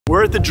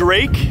We're at the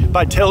Drake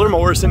by Taylor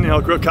Morrison in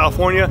Elk Grove,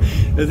 California.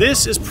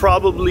 This is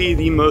probably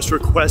the most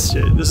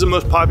requested. This is the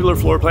most popular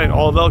floor plan in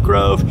all of Elk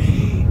Grove.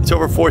 It's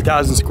over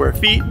 4,000 square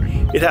feet.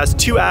 It has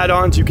two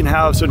add-ons you can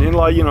have, so an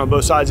in-law unit on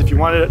both sides if you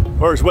want it,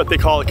 or is what they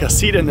call a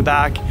casita in the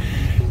back.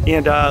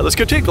 And let's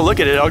go take a look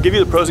at it. I'll give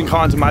you the pros and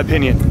cons in my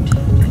opinion.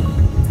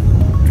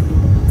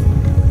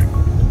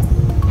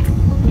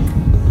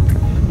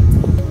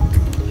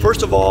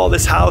 First of all,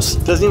 this house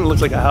doesn't even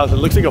look like a house. It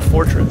looks like a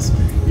fortress.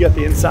 You got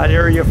the inside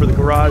area for the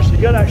garage. You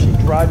gotta actually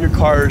drive your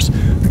cars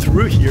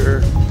through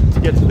here to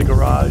get to the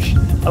garage.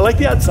 I like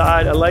the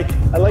outside. I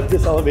like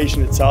this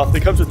elevation itself.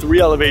 It comes with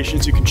 3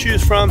 elevations you can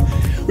choose from,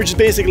 which is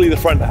basically the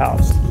front of the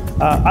house.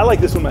 I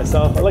like this one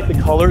myself. I like the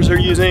colors they're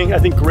using. I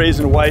think grays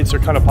and whites are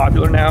kind of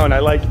popular now, and I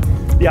like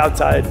the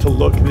outside to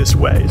look this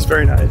way. It's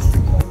very nice.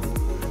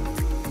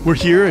 We're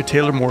here at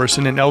Taylor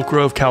Morrison in Elk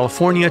Grove,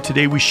 California.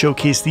 Today we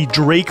showcase the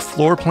Drake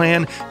floor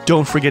plan.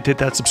 Don't forget to hit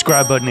that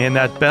subscribe button and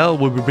that bell.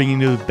 We'll be bringing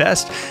you the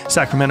best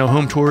Sacramento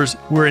home tours.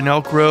 We're in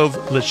Elk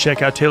Grove. Let's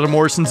check out Taylor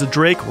Morrison's The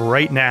Drake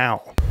right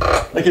now.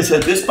 Like I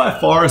said, this by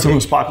far is the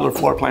most popular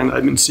floor plan that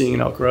I've been seeing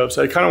in Elk Grove.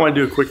 So I kind of want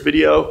to do a quick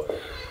video.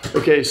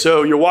 Okay,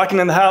 so you're walking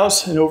in the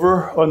house, and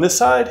over on this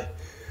side,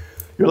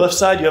 your left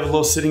side, you have a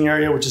little sitting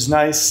area, which is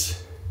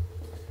nice.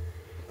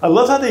 I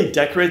love how they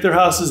decorate their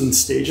houses and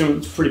stage them.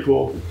 It's pretty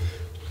cool.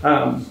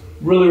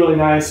 Really, really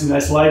nice and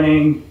nice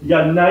lighting. You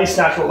got nice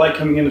natural light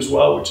coming in as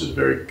well, which is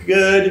very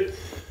good.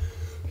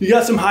 You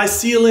got some high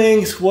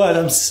ceilings. What,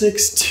 I'm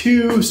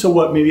 6'2", so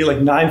what, maybe like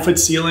 9-foot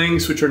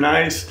ceilings, which are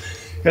nice.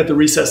 You got the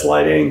recessed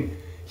lighting.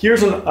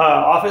 Here's an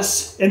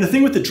office. And the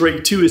thing with the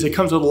Drake too is it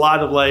comes with a lot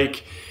of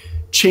like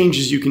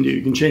changes you can do.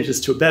 You can change this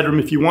to a bedroom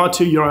if you want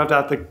to. You don't have to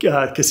have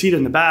the casita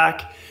in the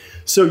back.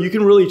 So you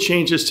can really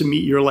change this to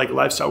meet your like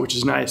lifestyle, which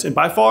is nice. And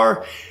by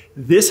far,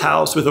 this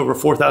house with over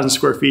 4,000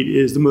 square feet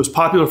is the most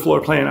popular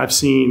floor plan I've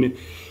seen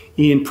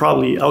in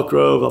probably Elk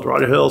Grove, El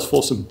Dorado Hills,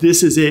 Folsom.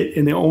 This is it,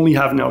 and they only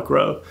have in Elk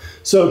Grove.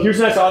 So here's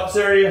a nice office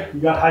area. You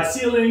got high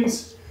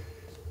ceilings.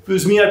 If it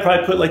was me, I'd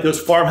probably put like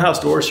those farmhouse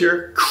doors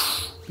here.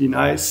 Be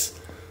nice.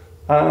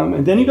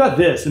 And then you got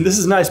this, and this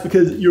is nice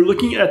because you're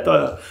looking at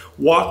the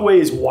walkway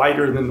is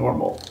wider than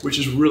normal, which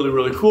is really,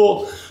 really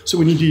cool. So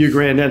when you do your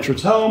grand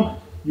entrance home,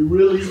 you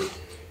really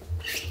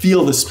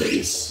feel the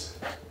space.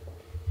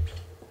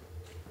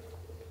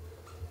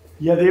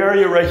 You have the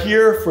area right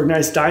here for a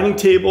nice dining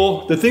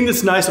table. The thing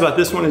that's nice about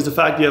this one is the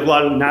fact you have a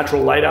lot of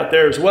natural light out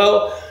there as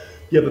well.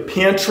 You have a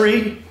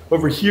pantry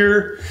over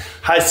here,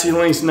 high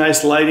ceilings,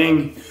 nice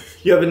lighting.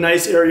 You have a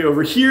nice area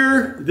over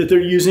here that they're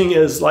using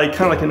as like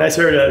kind of like a nice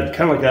area to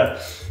kind of like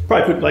a,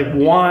 probably put like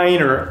wine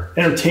or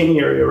entertaining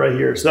area right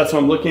here. So that's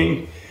what I'm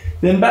looking.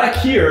 Then back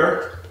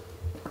here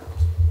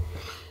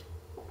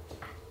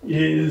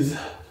is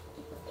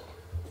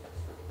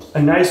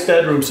a nice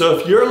bedroom. So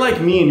if you're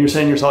like me and you're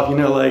saying to yourself, you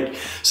know, like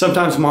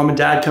sometimes mom and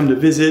dad come to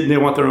visit and they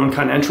want their own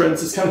kind of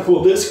entrance, it's kind of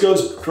cool. This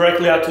goes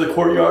directly out to the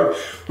courtyard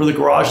where the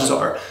garages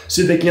are.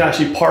 So they can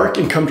actually park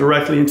and come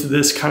directly into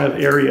this kind of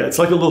area. It's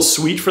like a little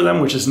suite for them,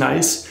 which is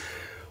nice.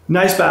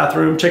 Nice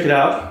bathroom, check it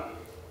out.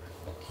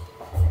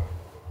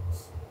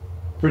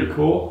 Pretty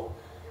cool.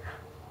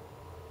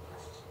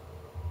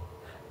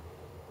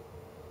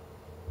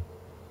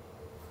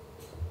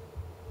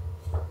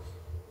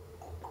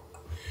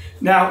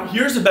 Now,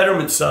 here's the bedroom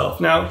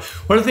itself. Now,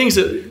 one of the things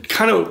that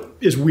kind of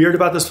is weird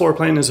about this floor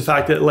plan is the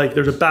fact that like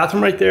there's a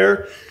bathroom right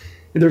there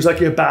and there's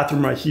like a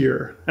bathroom right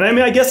here. And I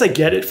mean, I guess I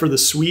get it for the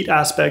suite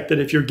aspect that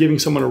if you're giving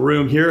someone a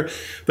room here,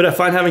 but I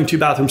find having 2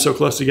 bathrooms so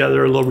close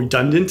together a little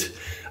redundant.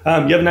 You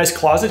have a nice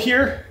closet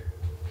here.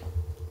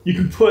 You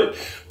can put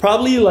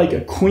probably like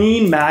a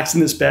queen max in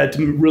this bed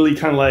to really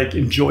kind of like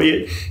enjoy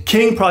it.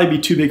 King probably be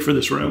too big for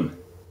this room.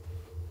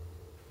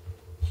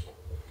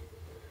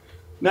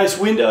 Nice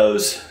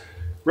windows.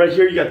 Right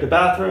here, you got the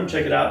bathroom.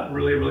 Check it out.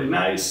 Really, really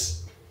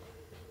nice.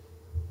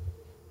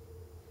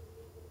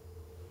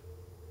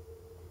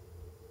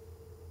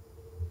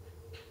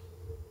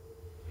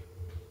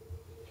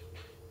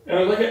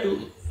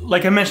 And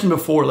like I mentioned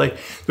before, like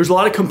there's a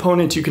lot of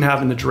components you can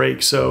have in the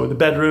Drake. So the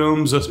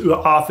bedrooms, the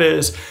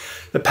office,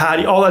 the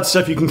patio, all that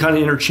stuff, you can kind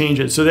of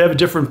interchange it. So they have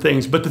different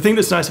things. But the thing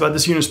that's nice about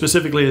this unit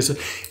specifically is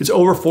it's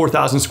over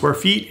 4,000 square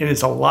feet and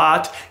it's a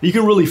lot. You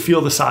can really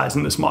feel the size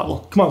in this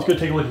model. Come on, let's go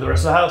take a look at the rest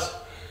of the house.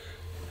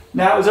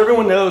 Now, as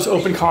everyone knows,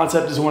 open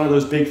concept is one of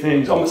those big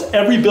things. Almost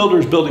every builder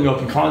is building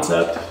open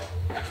concept.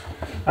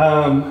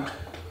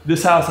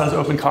 This house has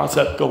open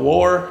concept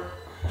galore.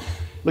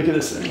 Look at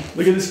this thing.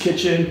 Look at this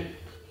kitchen.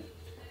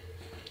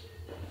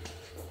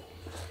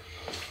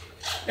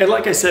 And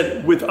like I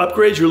said, with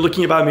upgrades, you're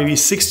looking about maybe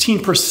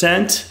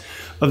 16%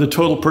 of the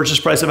total purchase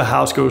price of a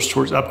house goes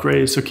towards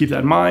upgrades. So keep that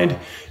in mind.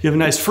 You have a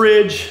nice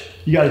fridge.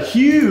 You got a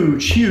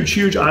huge, huge,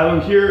 huge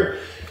island here.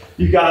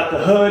 You got the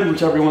hood,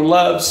 which everyone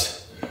loves.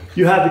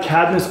 You have the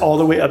cabinets all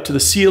the way up to the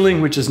ceiling,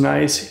 which is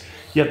nice.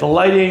 You have the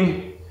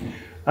lighting.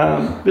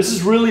 This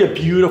is really a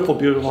beautiful,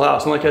 beautiful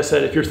house. And like I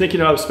said, if you're thinking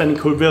about spending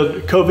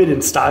COVID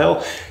in style,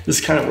 this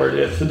is kind of where it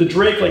is. So the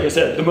Drake, like I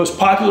said, the most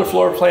popular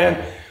floor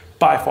plan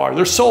by far.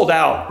 They're sold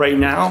out right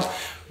now,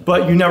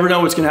 but you never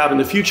know what's gonna happen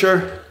in the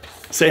future.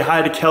 Say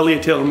hi to Kelly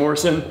at Taylor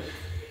Morrison.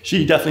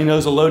 She definitely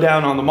knows the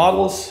lowdown on the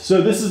models.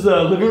 So this is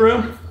the living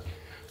room,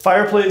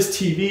 fireplace,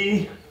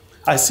 TV,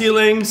 high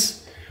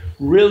ceilings,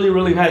 really,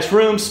 really nice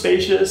room,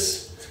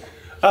 spacious.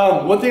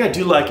 One thing I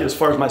do like as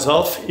far as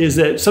myself is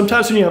that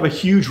sometimes when you have a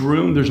huge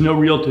room, there's no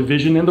real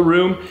division in the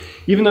room.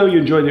 Even though you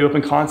enjoy the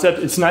open concept,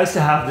 it's nice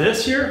to have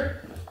this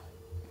here.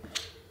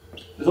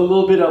 There's a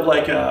little bit of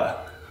like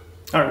a,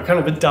 I don't know, kind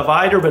of a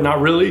divider, but not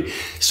really.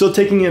 Still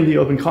taking in the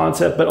open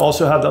concept, but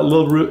also have that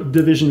little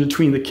division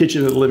between the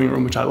kitchen and the living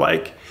room, which I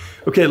like.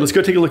 Okay, let's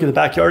go take a look at the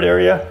backyard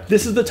area.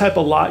 This is the type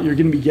of lot you're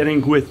gonna be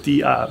getting with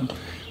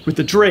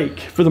the Drake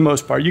for the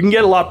most part. You can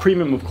get a lot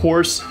premium, of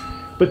course,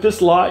 but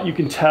this lot you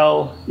can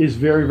tell is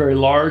very, very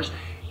large.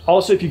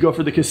 Also, if you go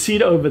for the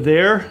casita over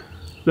there,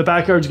 the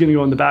backyard's gonna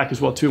go in the back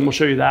as well too, and we'll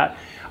show you that.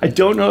 I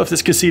don't know if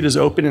this casita is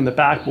open in the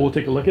back, but we'll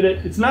take a look at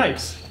it. It's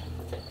nice.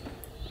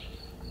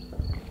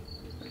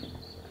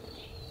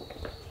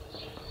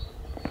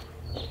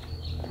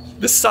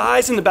 The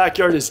size in the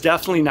backyard is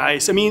definitely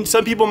nice. I mean,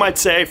 some people might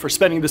say for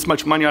spending this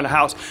much money on a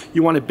house,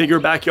 you want a bigger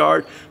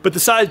backyard, but the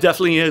size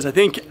definitely is, I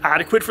think,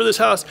 adequate for this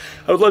house.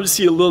 I would love to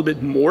see a little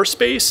bit more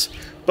space,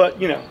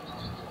 but you know.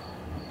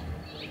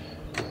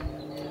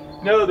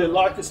 No, they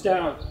locked us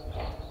down.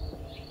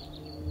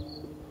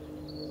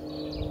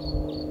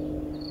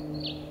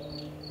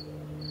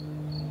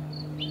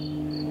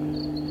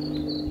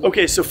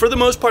 Okay, so for the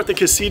most part, the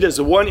casita is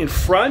the one in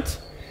front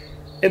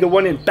and the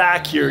one in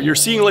back here. You're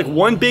seeing like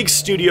one big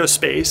studio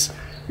space.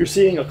 You're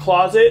seeing a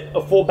closet,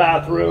 a full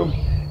bathroom,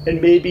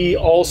 and maybe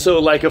also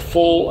like a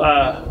full,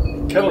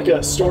 kind of like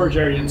a storage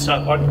area and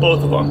stuff on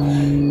both of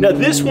them. Now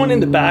this one in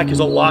the back is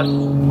a lot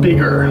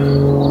bigger.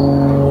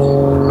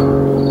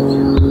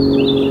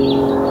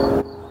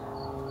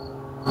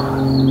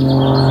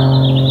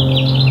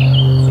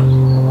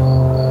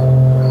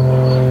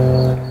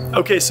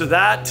 Okay, so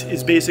that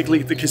is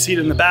basically the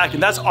casita in the back,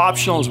 and that's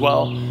optional as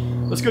well.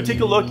 Let's go take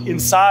a look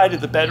inside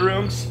of the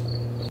bedrooms.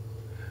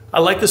 I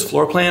like this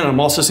floor plan. I'm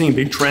also seeing a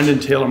big trend in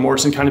Taylor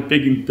Morrison, kind of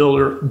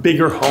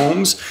bigger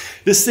homes.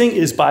 This thing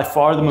is by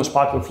far the most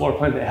popular floor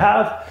plan they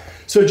have.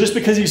 So just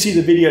because you see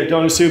the video,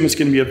 don't assume it's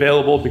gonna be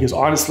available, because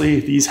honestly,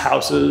 these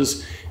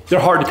houses, they're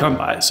hard to come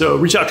by. So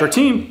reach out to our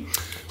team.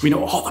 We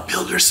know all the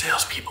builder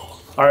salespeople.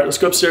 All right, let's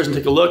go upstairs and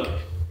take a look.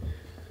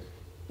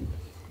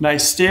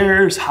 Nice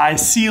stairs, high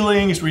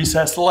ceilings,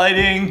 recessed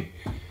lighting.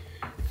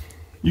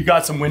 You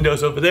got some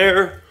windows over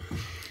there.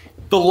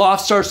 The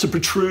loft starts to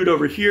protrude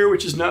over here,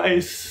 which is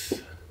nice.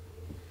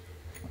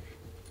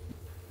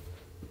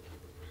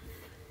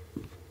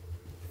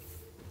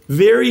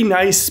 Very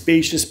nice,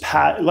 spacious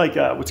like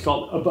what's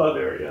called above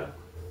area,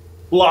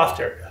 loft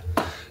area.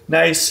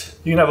 Nice.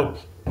 You can have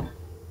a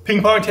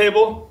ping pong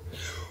table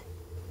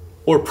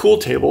or pool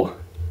table.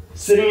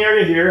 Sitting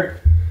area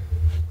here.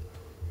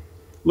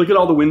 Look at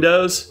all the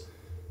windows.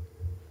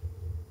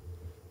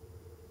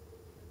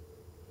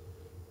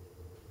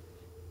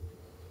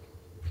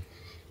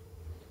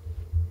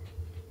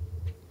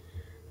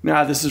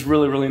 Nah, this is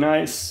really, really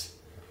nice.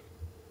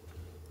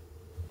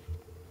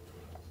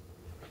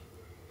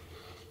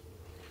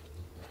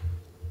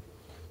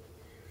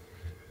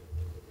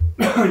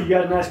 You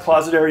got a nice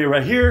closet area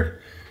right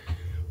here.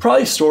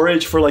 Probably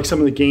storage for like some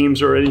of the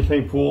games or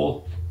anything,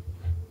 pool,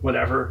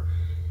 whatever.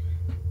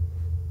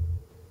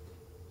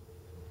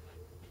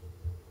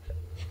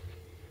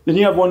 Then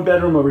you have one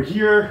bedroom over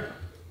here.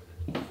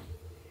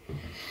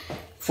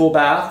 Full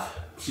bath,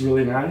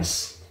 really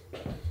nice.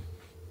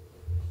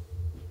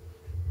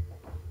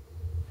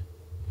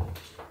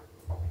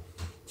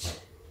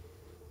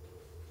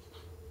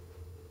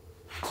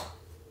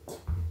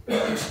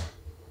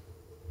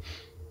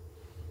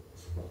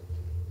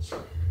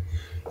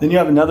 Then you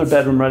have another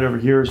bedroom right over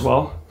here as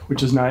well,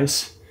 which is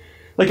nice.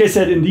 Like I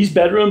said, in these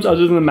bedrooms,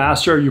 other than the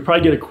master, you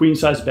probably get a queen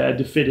size bed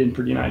to fit in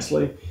pretty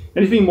nicely.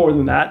 Anything more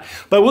than that.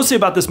 But I will say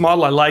about this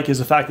model I like is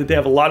the fact that they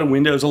have a lot of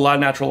windows, a lot of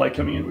natural light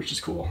coming in, which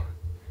is cool.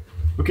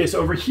 Okay,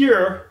 so over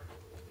here,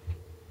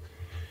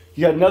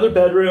 you got another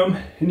bedroom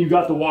and you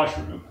got the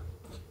washroom.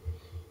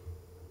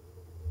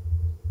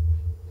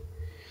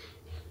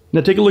 Now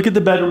take a look at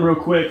the bedroom real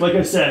quick. Like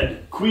I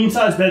said, queen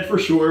size bed for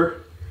sure.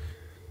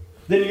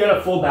 Then you got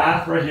a full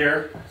bath right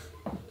here.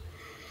 A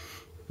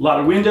lot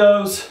of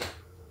windows,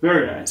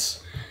 very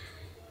nice.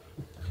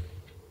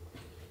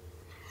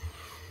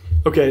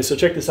 Okay, so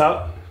check this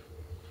out.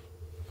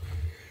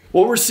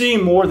 What we're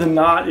seeing more than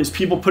not is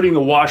people putting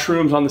the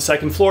washrooms on the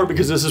second floor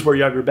because this is where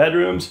you have your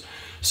bedrooms.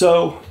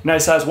 So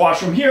nice size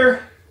washroom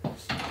here.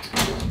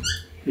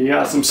 You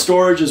got some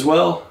storage as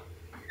well.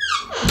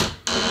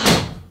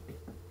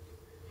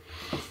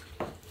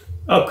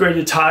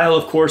 Upgraded tile,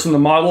 of course, in the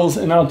models.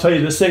 And I'll tell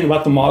you this thing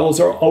about the models,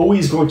 are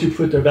always going to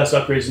put their best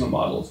upgrades in the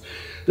models.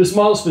 This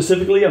model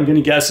specifically, I'm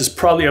gonna guess, is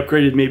probably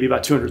upgraded maybe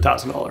about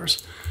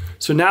 $200,000.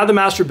 So now the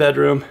master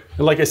bedroom,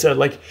 and like I said,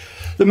 like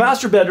the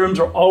master bedrooms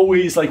are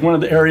always like one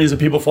of the areas that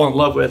people fall in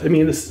love with. I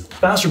mean, this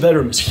master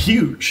bedroom is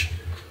huge.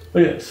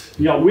 Look at this,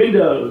 you got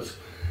windows.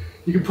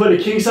 You can put a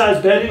king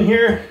size bed in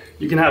here.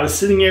 You can have a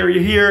sitting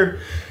area here.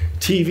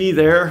 TV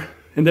there.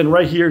 And then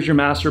right here is your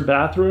master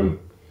bathroom.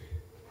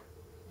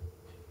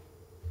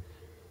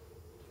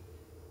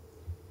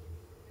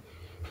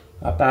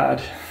 Not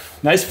bad.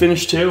 Nice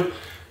finish too.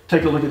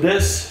 Take a look at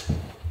this.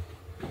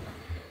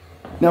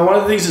 Now, one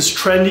of the things that's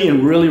trendy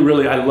and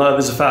really I love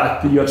is the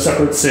fact that you have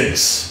separate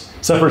sinks,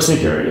 separate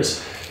sink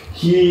areas.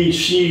 He,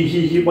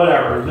 she,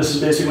 whatever. This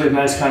is basically a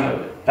nice kind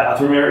of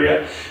bathroom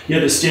area. You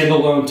have a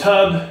standalone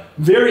tub,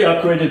 very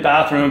upgraded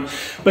bathroom,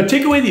 but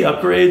take away the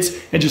upgrades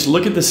and just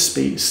look at the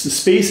space. The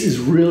space is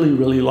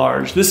really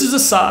large. This is the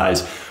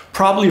size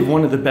probably of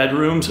one of the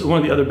bedrooms, one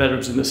of the other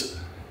bedrooms in this.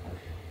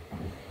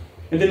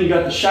 And then you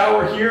got the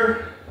shower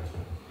here.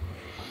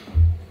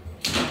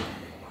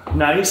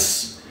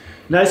 Nice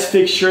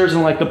fixtures,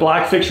 and like the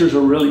black fixtures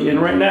are really in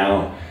right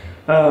now.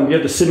 You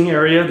have the sitting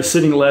area, the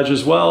sitting ledge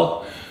as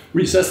well.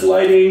 Recessed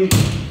lighting,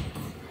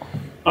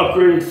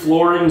 upgraded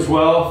flooring as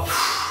well.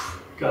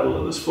 Gotta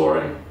love this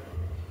flooring.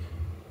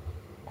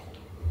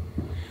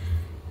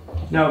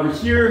 Now over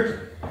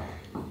here,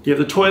 you have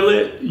the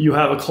toilet. You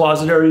have a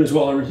closet area as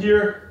well over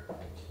here.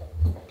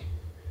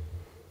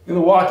 And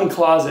the walk-in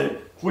closet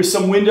with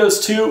some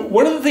windows too.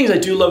 One of the things I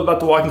do love about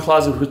the walk-in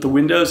closet with the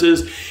windows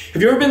is,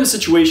 have you ever been in a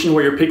situation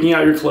where you're picking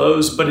out your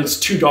clothes, but it's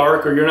too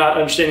dark or you're not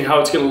understanding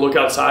how it's gonna look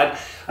outside?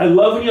 I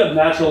love when you have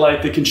natural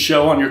light that can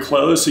show on your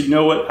clothes so you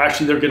know what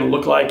actually they're gonna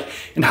look like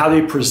and how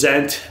they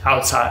present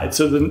outside.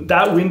 So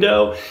that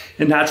window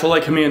and natural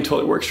light coming in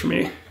totally works for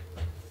me.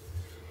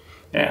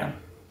 Yeah.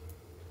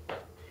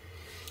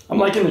 I'm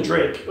liking the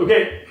drake.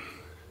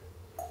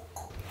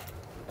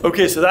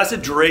 Okay, so that's a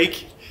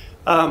drake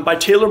by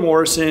Taylor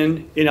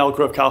Morrison in Elk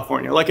Grove,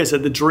 California. Like I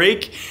said, the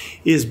drake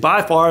is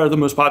by far the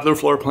most popular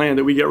floor plan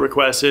that we get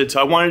requested. So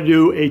I wanted to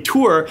do a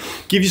tour,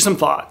 give you some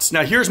thoughts.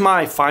 Now here's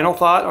my final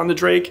thought on the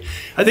drake.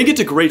 I think it's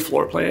a great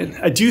floor plan.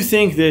 I do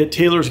think that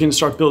Taylor's gonna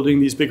start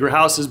building these bigger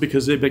houses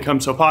because they've become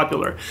so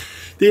popular.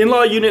 The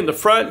in-law unit in the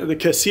front, the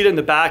casita in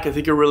the back, I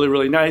think are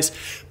really nice.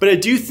 But I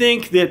do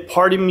think that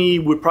part of me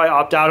would probably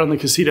opt out on the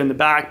casita in the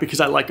back because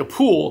I like a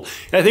pool.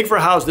 And I think for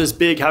a house this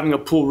big, having a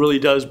pool really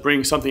does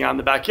bring something out in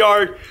the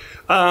backyard.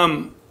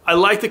 I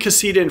like the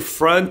casita in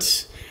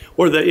front,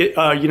 or the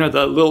you know,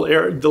 the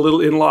little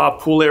in-law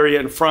pool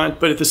area in front.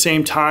 But at the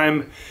same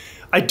time,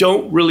 I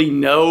don't really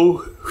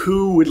know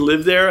who would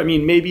live there. I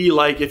mean, maybe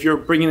like if you're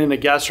bringing in a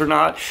guest or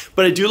not,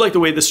 but I do like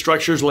the way the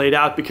structure is laid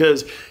out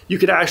because you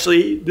could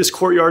actually, this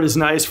courtyard is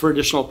nice for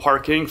additional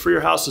parking for your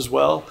house as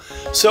well.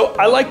 So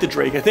I like the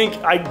drake. I think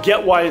I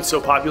get why it's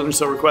so popular and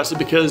so requested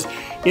because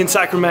in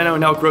Sacramento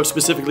and Elk Grove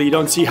specifically, you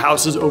don't see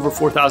houses over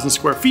 4,000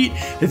 square feet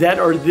that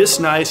are this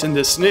nice and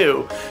this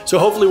new. So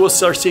hopefully we'll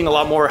start seeing a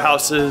lot more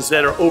houses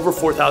that are over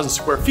 4,000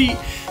 square feet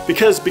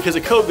because of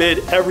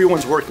COVID,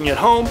 everyone's working at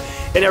home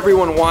and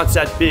everyone wants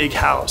that big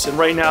house. And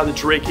right now the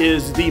drake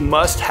is the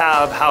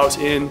must-have house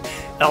in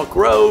Elk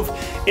Grove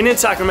and in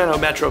Sacramento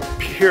Metro,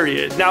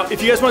 period. Now,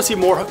 if you guys want to see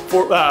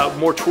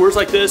more tours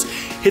like this,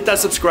 hit that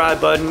subscribe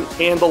button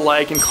and the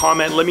like and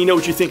comment. Let me know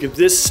what you think of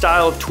this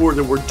style of tour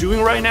that we're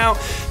doing right now,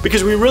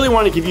 because we really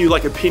want to give you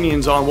like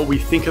opinions on what we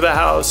think of the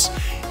house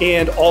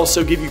and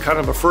also give you kind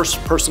of a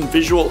first-person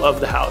visual of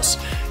the house.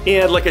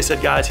 And like I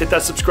said, guys, hit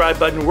that subscribe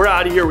button. We're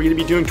out of here. We're going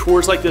to be doing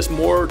tours like this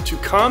more to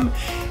come.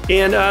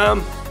 And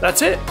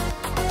that's it.